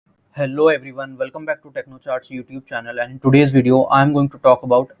Hello everyone, welcome back to TechnoChart's YouTube channel, and in today's video I am going to talk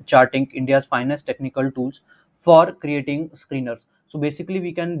about Chartink, India's finest technical tools for creating screeners. So basically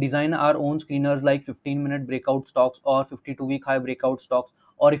we can design our own screeners like 15-minute breakout stocks or 52-week high breakout stocks,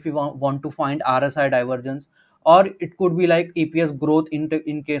 or if you want to find RSI divergence, or it could be like EPS growth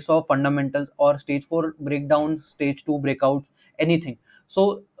in case of fundamentals, or stage 4 breakdown, stage 2 breakouts, anything.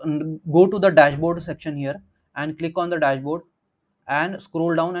 So go to the dashboard section here and click on the dashboard and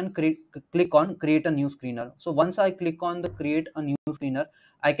scroll down and click on create a new screener. So once I click on the create a new screener,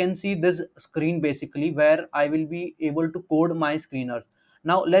 I can see this screen basically where I will be able to code my screeners.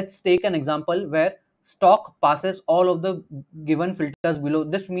 Now let's take an example where stock passes all of the given filters below.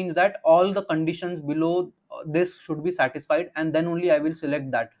 This means that all the conditions below this should be satisfied, and then only I will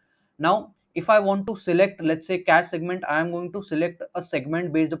select that. Now if I want to select, let's say, cash segment, I am going to select a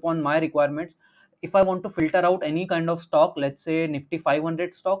segment based upon my requirements. If I want to filter out any kind of stock, let's say Nifty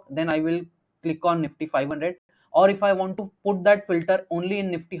 500 stock, then I will click on Nifty 500. Or if I want to put that filter only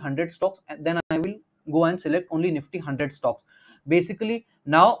in Nifty 100 stocks, then I will go and select only Nifty 100 stocks. Basically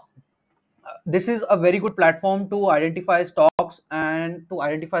now this is a very good platform to identify stocks, and to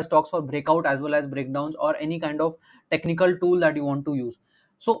identify stocks for breakout as well as breakdowns, or any kind of technical tool that you want to use.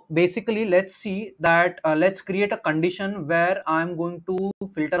 So basically let's see that let's create a condition where I'm going to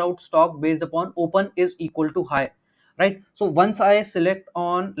filter out stock based upon open is equal to high, right? So once I select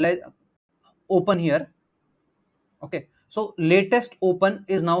on open here, okay, so latest open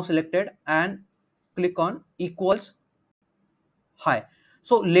is now selected, and click on equals high.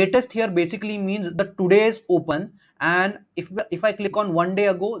 So latest here basically means the today's open, and if I click on 1 day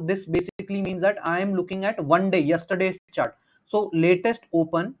ago, this basically means that I am looking at 1 day, yesterday's chart. So latest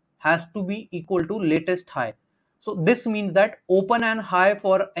open has to be equal to latest high. So this means that open and high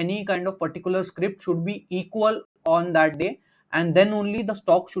for any kind of particular script should be equal on that day, and then only the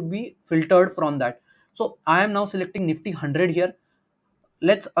stock should be filtered from that. So I am now selecting Nifty 100 here.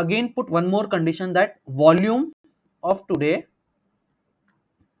 Let's again put one more condition, that volume of today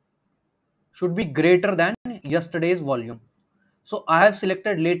should be greater than yesterday's volume. So I have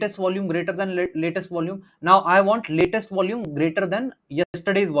selected latest volume greater than latest volume. Now I want latest volume greater than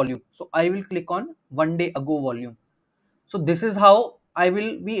yesterday's volume. So I will click on 1 day ago volume. So this is how I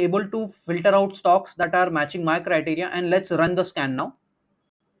will be able to filter out stocks that are matching my criteria. And let's run the scan now.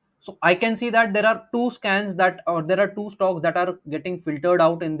 So I can see that there are two scans that, or there are two stocks that are getting filtered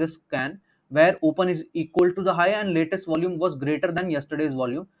out in this scan, where open is equal to the high and latest volume was greater than yesterday's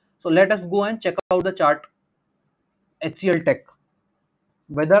volume. So let us go and check out the chart HCL Tech,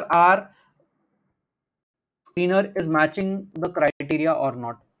 whether our screener is matching the criteria or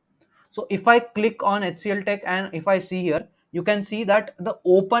not. So if I click on HCL Tech and if I see here, you can see that the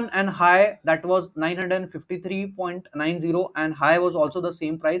open and high, that was 953.90, and high was also the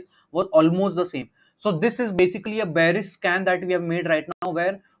same price, was almost the same. So this is basically a bearish scan that we have made right now,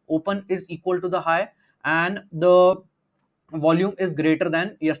 where open is equal to the high and the volume is greater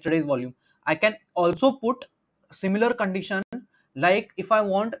than yesterday's volume. I can also put similar condition, like if I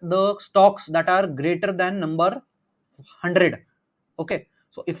want the stocks that are greater than number 100. Okay,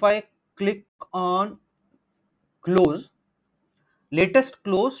 so if I click on close, latest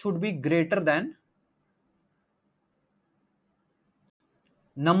close should be greater than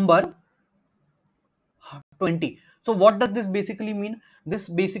number 20. So what does this basically mean? This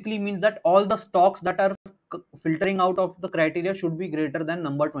basically means that all the stocks that are filtering out of the criteria should be greater than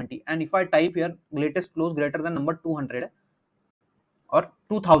number 20. And if I type here latest close greater than number 200 or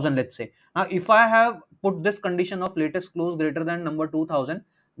 2000, let's say, now if I have put this condition of latest close greater than number 2000,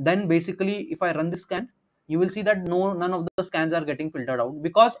 then basically if I run this scan, you will see that none of the scans are getting filtered out,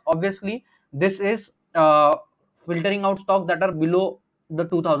 because obviously this is filtering out stock that are below the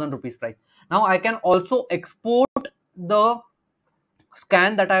 2000 rupees price. Now I can also export the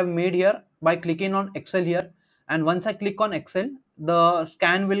scan that I have made here by clicking on Excel here, and once I click on Excel, the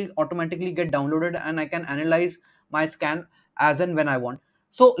scan will automatically get downloaded and I can analyze my scan as and when I want.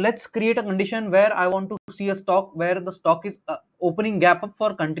 So let's create a condition where I want to see a stock where the stock is opening gap up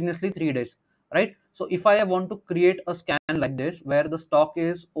for continuously 3 days, right? So if I want to create a scan like this where the stock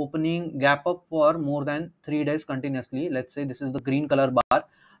is opening gap up for more than 3 days continuously, let's say this is the green color bar.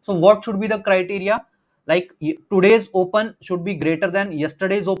 So what should be the criteria? Like today's open should be greater than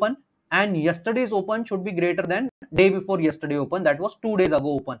yesterday's open, and yesterday's open should be greater than day before yesterday open, that was 2 days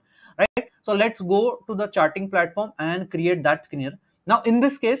ago open, right? So let's go to the charting platform and create that screener. Now in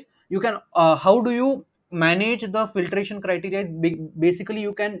this case, you can how do you manage the filtration criteria? Basically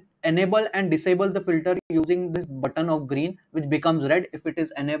you can enable and disable the filter using this button of green, which becomes red if it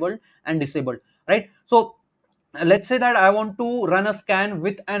is enabled and disabled, right? So let's say that I want to run a scan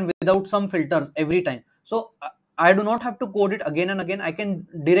with and without some filters every time. So I do not have to code it again and again. I can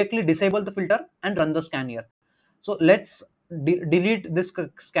directly disable the filter and run the scan here. So let's delete this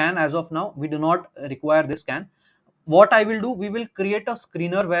scan as of now. We do not require this scan. What I will do, we will create a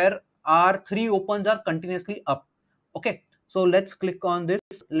screener where our three opens are continuously up. Okay, so let's click on this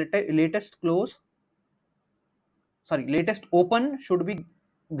latest close. Sorry, latest open should be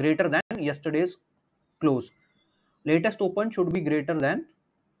greater than yesterday's close. Latest open should be greater than,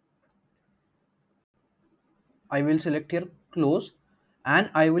 I will select here close, and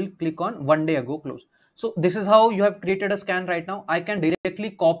I will click on 1 day ago close. So this is how you have created a scan right now. I can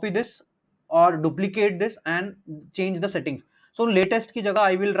directly copy this or duplicate this and change the settings. So latest ki jagah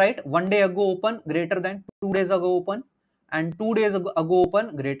I will write 1 day ago open greater than 2 days ago open, and 2 days ago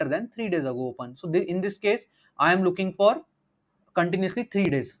open greater than 3 days ago open. So in this case, I am looking for continuously 3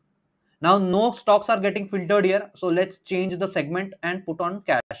 days. Now no stocks are getting filtered here. So let's change the segment and put on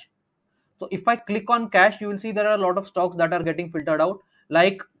cash. So if I click on cash, you will see there are a lot of stocks that are getting filtered out,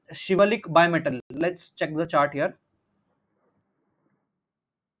 like Shivalik Bimetal. Let's check the chart here.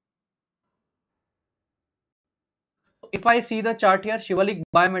 If I see the chart here, Shivalik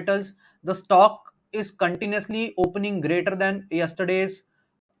Bimetals, the stock is continuously opening greater than yesterday's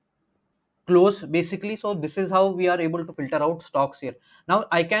close basically. So this is how we are able to filter out stocks here. Now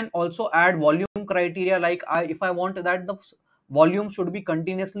I can also add volume criteria, like if I want that the volume should be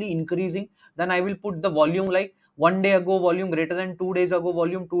continuously increasing, then I will put the volume like 1 day ago volume greater than 2 days ago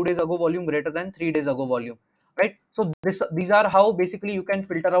volume, 2 days ago volume greater than 3 days ago volume, right? So these are how basically you can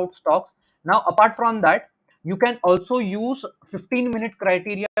filter out stocks. Now apart from that, you can also use 15-minute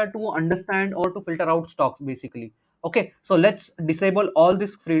criteria to understand or to filter out stocks basically. Okay, so let's disable all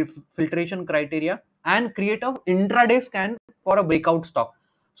this filtration criteria and create a intraday scan for a breakout stock.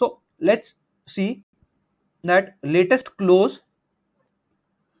 So let's see that latest close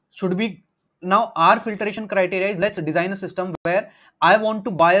should be, now our filtration criteria is, let's design a system where I want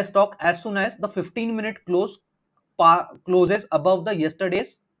to buy a stock as soon as the 15-minute close closes above the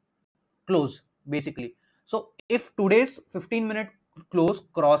yesterday's close basically. So if today's 15-minute close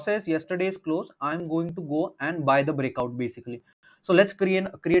crosses yesterday's close, I'm going to go and buy the breakout basically. So let's create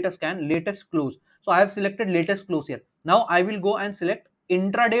a scan latest close. So I have selected latest close here. Now I will go and select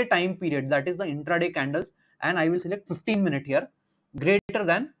intraday time period, that is the intraday candles, and I will select 15-minute here greater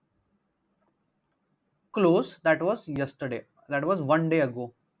than close that was yesterday, that was 1 day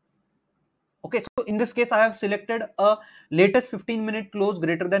ago. Okay, so in this case, I have selected a latest 15-minute close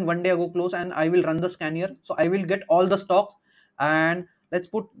greater than 1 day ago close, and I will run the scan here. So I will get all the stocks, and let's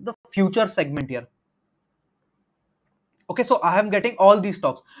put the future segment here. Okay, so I am getting all these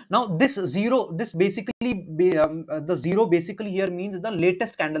stocks. Now this zero, this basically the zero basically here means the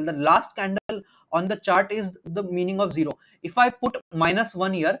latest candle, the last candle on the chart is the meaning of zero. If I put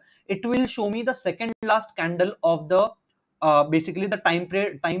 -1 here, it will show me the second last candle of the basically the time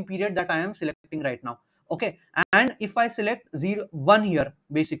period that I am selecting right now. Okay, and if I select 1 here,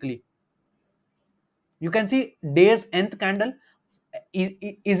 basically you can see day's nth candle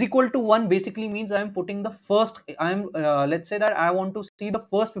is equal to 1 basically means I am putting the first, I am let's say that I want to see the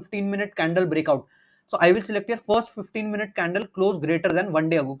first 15-minute candle breakout. So I will select here first 15-minute candle close greater than 1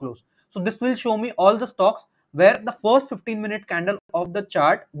 day ago close. So this will show me all the stocks where the first 15-minute candle of the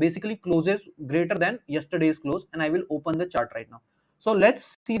chart basically closes greater than yesterday's close, and I will open the chart right now. So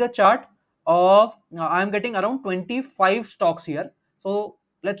let's see the chart of I am getting around 25 stocks here. So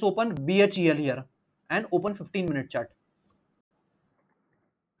let's open BHEL here and open 15-minute chart.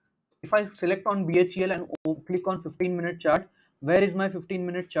 If I select on BHEL and click on 15-minute chart, where is my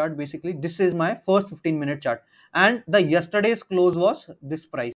 15-minute chart? Basically, this is my first 15-minute chart, and the yesterday's close was this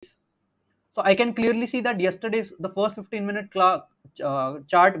price. So I can clearly see that yesterday's the first 15-minute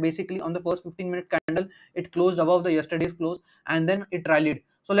chart basically on the first 15-minute candle, it closed above the yesterday's close and then it rallied.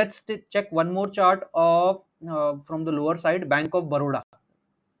 So let's check one more chart of from the lower side, Bank of Baroda.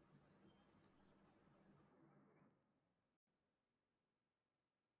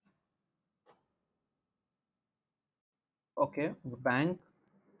 Okay, Bank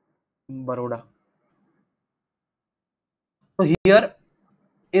Baroda. So here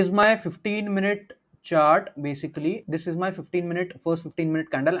is my 15-minute chart. Basically this is my 15-minute first 15-minute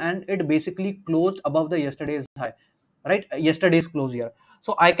candle, and it basically closed above the yesterday's high, right? Yesterday's close here.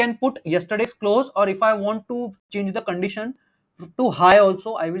 So I can put yesterday's close, or if I want to change the condition to high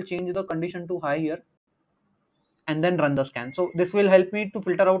also, I will change the condition to high here and then run the scan. So this will help me to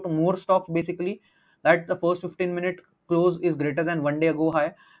filter out more stocks basically, that the first 15-minute close is greater than 1 day ago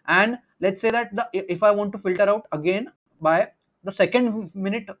high. And let's say that the if I want to filter out again by the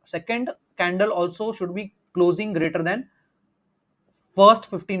second candle also should be closing greater than first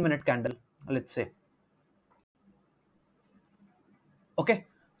 15-minute candle, let's say. Okay,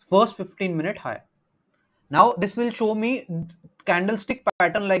 first 15-minute high. Now this will show me candlestick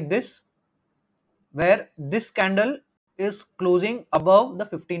pattern like this, where this candle is closing above the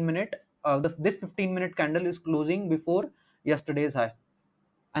 15-minute, this 15-minute candle is closing before yesterday's high,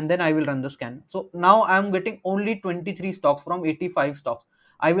 and then I will run the scan. So now I am getting only 23 stocks from 85 stocks.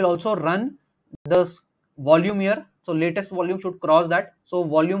 I will also run the volume here. So latest volume should cross that. So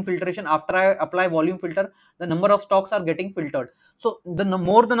volume filtration, after I apply volume filter, the number of stocks are getting filtered. So the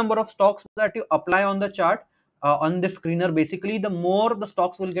more the number of stocks that you apply on the chart, on this screener, basically the more the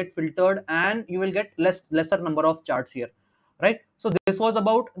stocks will get filtered and you will get lesser number of charts here, right? So this was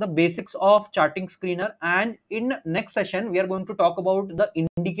about the basics of Chartink Screener, and in next session we are going to talk about the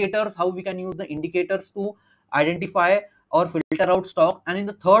indicators, how we can use the indicators to identify or filter out stock, and in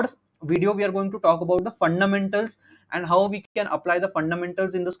the third video we are going to talk about the fundamentals and how we can apply the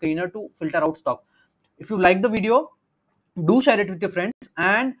fundamentals in the screener to filter out stock. If you like the video, do share it with your friends,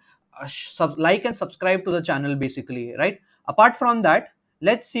 and like and subscribe to the channel, basically, right? Apart from that,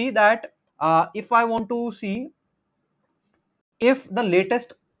 let's see that if I want to see if the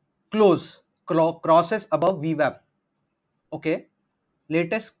latest close crosses above VWAP. Okay,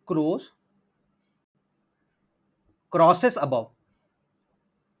 latest close crosses above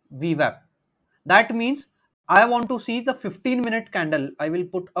VWAP. That means I want to see the 15-minute candle. I will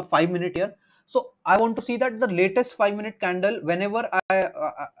put a 5-minute here. So I want to see that the latest 5-minute candle, whenever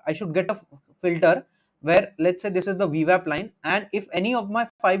I should get a filter where, let's say, this is the VWAP line, and if any of my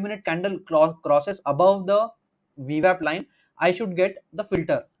 5-minute candle crosses above the VWAP line, I should get the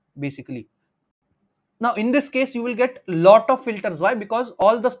filter, basically. Now in this case you will get lot of filters. Why? Because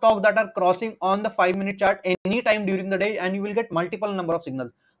all the stocks that are crossing on the 5-minute chart any time during the day, and you will get multiple number of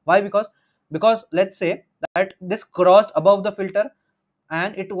signals. Why? Because let's say that this crossed above the filter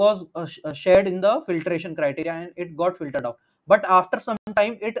and it was shared in the filtration criteria and it got filtered out, but after some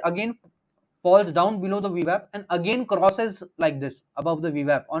time it again falls down below the VWAP and again crosses like this above the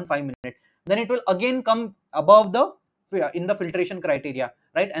VWAP on 5-minute, then it will again come above the in the filtration criteria,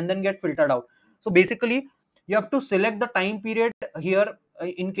 right, and then get filtered out. So basically you have to select the time period here,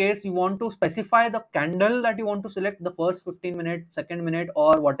 in case you want to specify the candle that you want to select, the first 15-minute, second minute,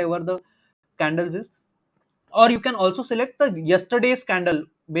 or whatever the candles is, or you can also select the yesterday's candle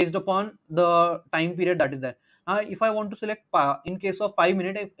based upon the time period that is there. If I want to select in case of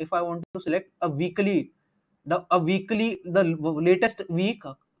 5-minute, if I want to select a weekly, the latest week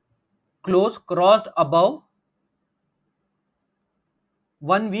close crossed above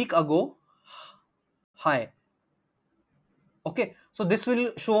 1 week ago high. Okay, so this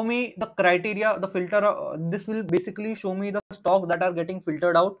will show me the criteria, the filter. This will basically show me the stocks that are getting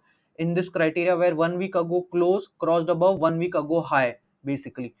filtered out in this criteria, where 1 week ago close crossed above 1 week ago high,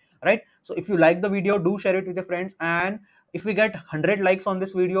 basically, right? So if you like the video, do share it with your friends, and if we get 100 likes on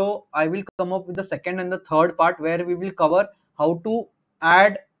this video, I will come up with the second and the third part where we will cover how to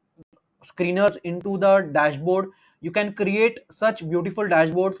add screeners into the dashboard. You can create such beautiful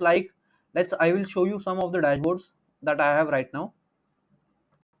dashboards, like I will show you some of the dashboards that I have right now.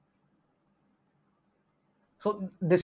 So this